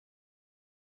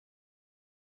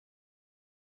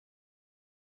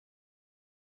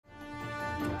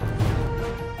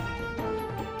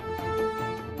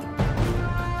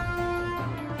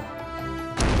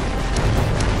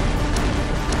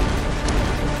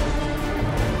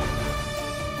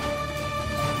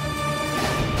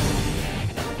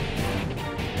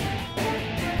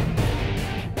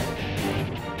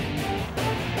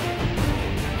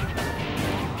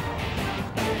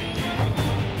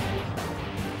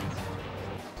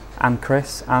I'm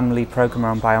Chris, I'm lead programmer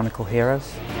on BIONICLE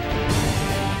Heroes.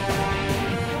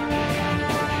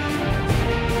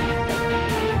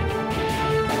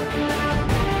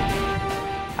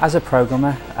 As a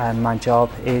programmer, my job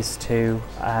is to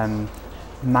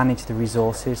manage the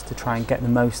resources to try and get the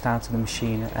most out of the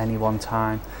machine at any one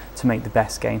time to make the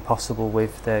best game possible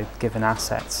with the given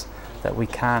assets that we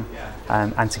can,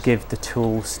 and to give the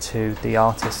tools to the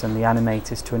artists and the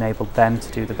animators to enable them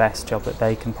to do the best job that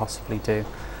they can possibly do.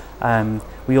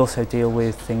 We also deal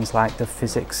with things like the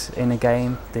physics in a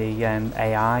game, the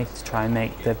AI, to try and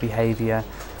make the behaviour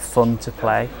fun to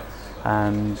play.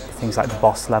 Things like the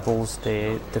boss levels,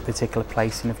 the particular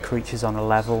placing of creatures on a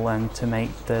level, and to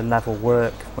make the level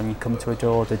work. When you come to a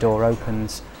door, the door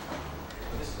opens.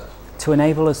 To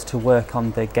enable us to work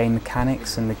on the game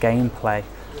mechanics and the gameplay,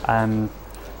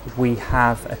 we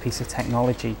have a piece of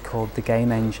technology called the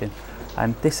game engine.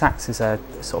 This acts as a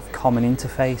sort of common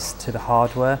interface to the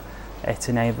hardware. It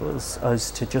enables us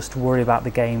to just worry about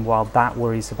the game while that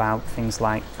worries about things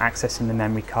like accessing the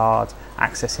memory card,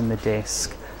 accessing the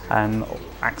disc,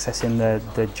 accessing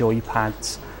the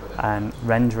joypads,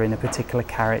 rendering a particular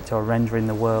character or rendering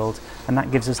the world, and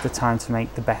that gives us the time to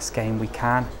make the best game we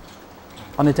can.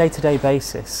 On a day-to-day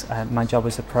basis, my job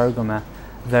as a programmer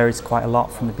varies quite a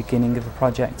lot from the beginning of a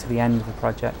project to the end of a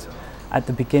project. At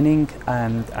the beginning,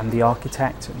 I'm the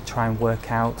architect, and try and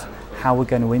work out how we're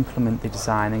going to implement the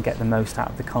design and get the most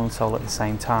out of the console at the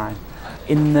same time.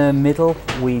 In the middle,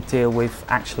 we deal with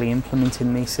actually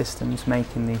implementing these systems,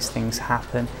 making these things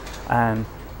happen.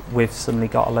 We've suddenly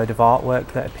got a load of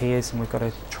artwork that appears, and we've got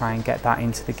to try and get that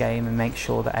into the game and make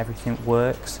sure that everything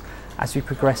works. As we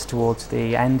progress towards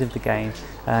the end of the game,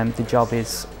 the job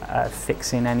is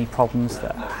fixing any problems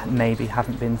that maybe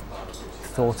haven't been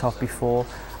thought of before,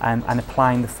 and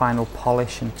applying the final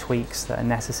polish and tweaks that are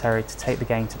necessary to take the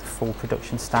game to the full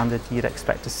production standard you'd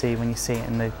expect to see when you see it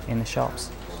in the shops.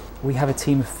 We have a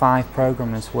team of 5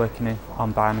 programmers working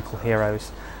on BIONICLE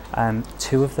Heroes.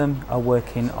 2 of them are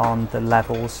working on the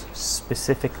levels,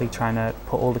 specifically trying to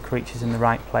put all the creatures in the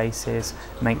right places,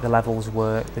 make the levels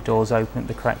work, the doors open at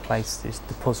the correct places,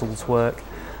 the puzzles work.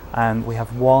 We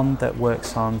have 1 that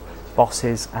works on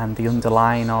bosses and the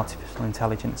underlying artificial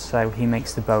intelligence, so he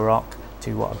makes the Borok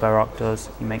do what a Borok does,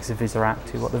 he makes the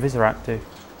Visorak do what the Visorak do.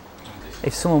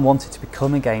 If someone wanted to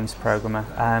become a games programmer,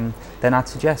 then I'd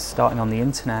suggest starting on the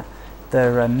internet.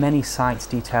 There are many sites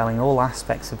detailing all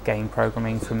aspects of game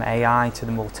programming, from AI to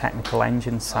the more technical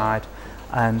engine side,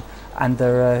 and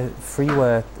there are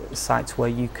freeware sites where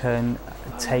you can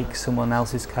take someone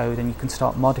else's code and you can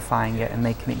start modifying it and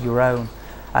making it your own.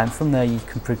 And from there you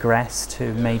can progress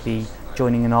to maybe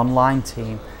joining an online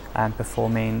team and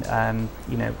performing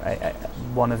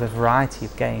one of a variety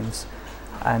of games.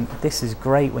 And this is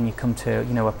great when you come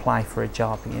to apply for a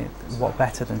job. What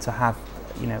better than to have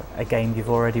a game you've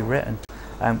already written,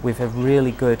 with a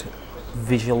really good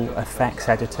visual effects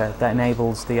editor that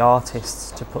enables the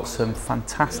artists to put some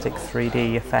fantastic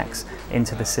 3D effects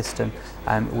into the system,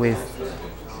 with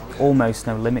almost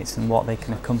no limits in what they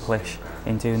can accomplish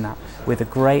in doing that, with a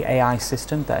great AI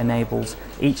system that enables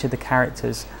each of the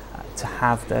characters to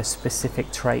have their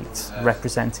specific traits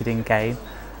represented in game,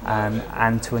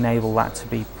 and to enable that to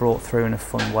be brought through in a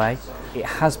fun way. It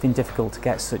has been difficult to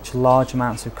get such large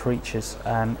amounts of creatures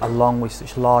along with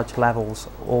such large levels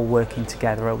all working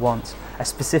together at once. A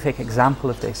specific example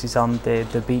of this is on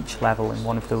the beach level in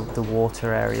one of the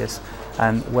water areas,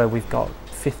 where we've got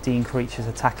 15 creatures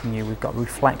attacking you. We've got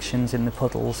reflections in the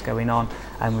puddles going on,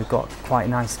 and we've got quite a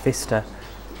nice vista.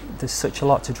 There's such a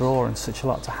lot to draw and such a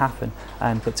lot to happen,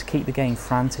 but to keep the game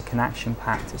frantic and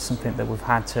action-packed is something that we've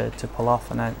had to pull off,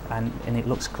 and it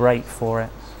looks great for it.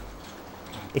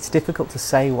 It's difficult to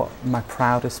say what my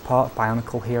proudest part of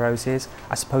BIONICLE Heroes is.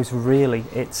 I suppose really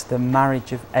it's the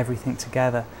marriage of everything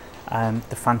together.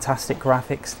 The fantastic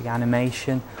graphics, the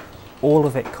animation, all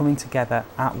of it coming together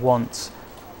at once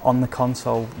on the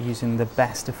console using the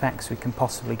best effects we can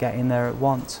possibly get in there at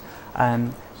once.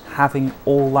 Having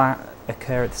all that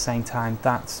occur at the same time,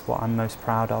 that's what I'm most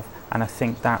proud of, and I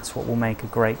think that's what will make a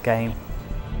great game.